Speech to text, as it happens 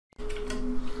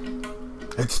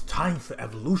It's time for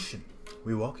evolution.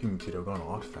 We welcome you to the Ogono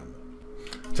Art family.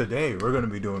 Today we're going to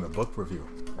be doing a book review,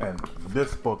 and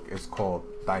this book is called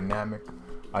Dynamic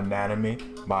Anatomy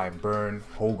by Burne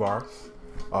Hogarth.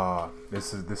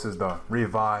 This is the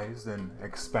revised and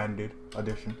expanded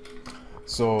edition.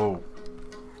 So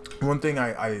one thing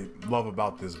I love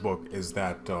about this book is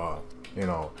that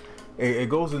it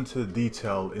goes into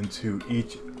detail into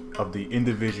each of the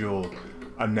individual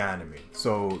anatomy.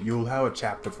 So you'll have a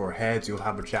chapter for heads, you'll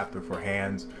have a chapter for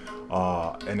hands,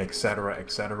 and etc.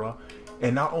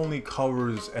 It not only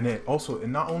covers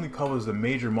the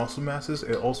major muscle masses,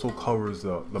 it also covers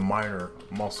the minor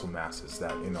muscle masses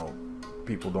that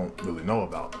people don't really know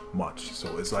about much.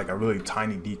 So it's like a really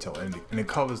tiny detail, and it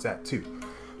covers that too.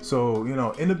 So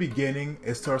in the beginning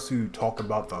it starts to talk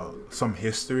about some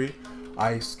history.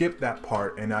 I skipped that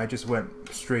part and I just went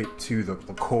straight to the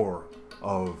core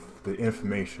of the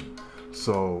information.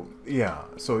 So yeah,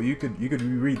 so you could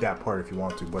read that part if you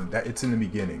want to, but it's in the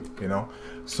beginning,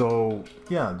 So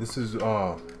yeah, this is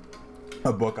a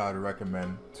book I would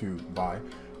recommend to buy.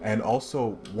 And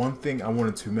also one thing I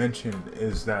wanted to mention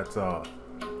is that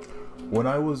when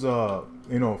I was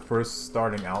first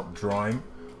starting out drawing,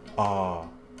 I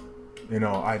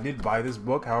did buy this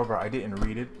book. However, I didn't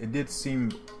read it. It did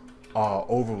seem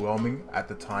overwhelming at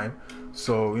the time.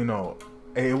 So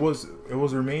it was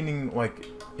remaining like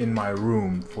in my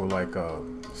room for like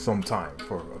some time,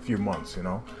 for a few months,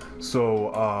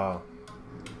 So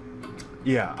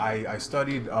yeah, I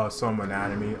studied some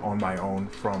anatomy on my own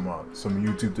from some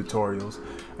YouTube tutorials,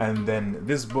 and then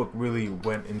this book really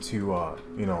went into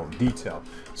detail.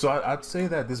 So I'd say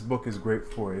that this book is great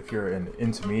for if you're an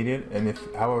intermediate, and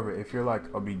if you're like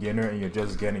a beginner and you're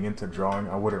just getting into drawing,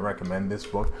 I wouldn't recommend this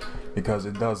book because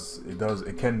it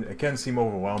can seem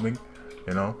overwhelming,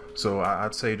 So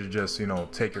I'd say to just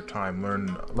take your time,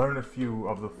 learn a few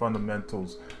of the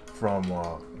fundamentals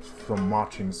from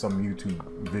watching some YouTube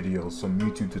videos, some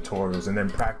YouTube tutorials, and then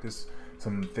practice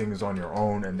some things on your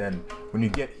own. And then when you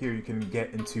get here, you can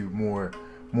get into more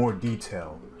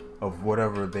detail of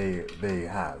whatever they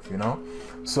have,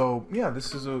 So yeah,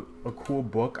 this is a cool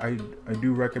book. I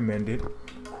do recommend it.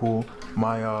 Cool.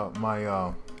 My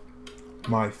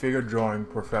figure drawing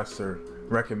professor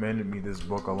recommended me this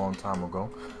book a long time ago.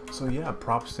 So yeah,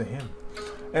 props to him.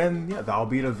 And yeah, that'll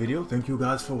be the video. Thank you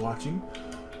guys for watching.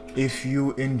 If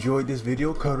you enjoyed this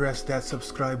video, caress that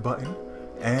subscribe button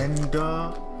and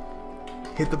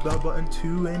hit the bell button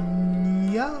too,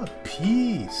 and yeah,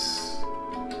 peace.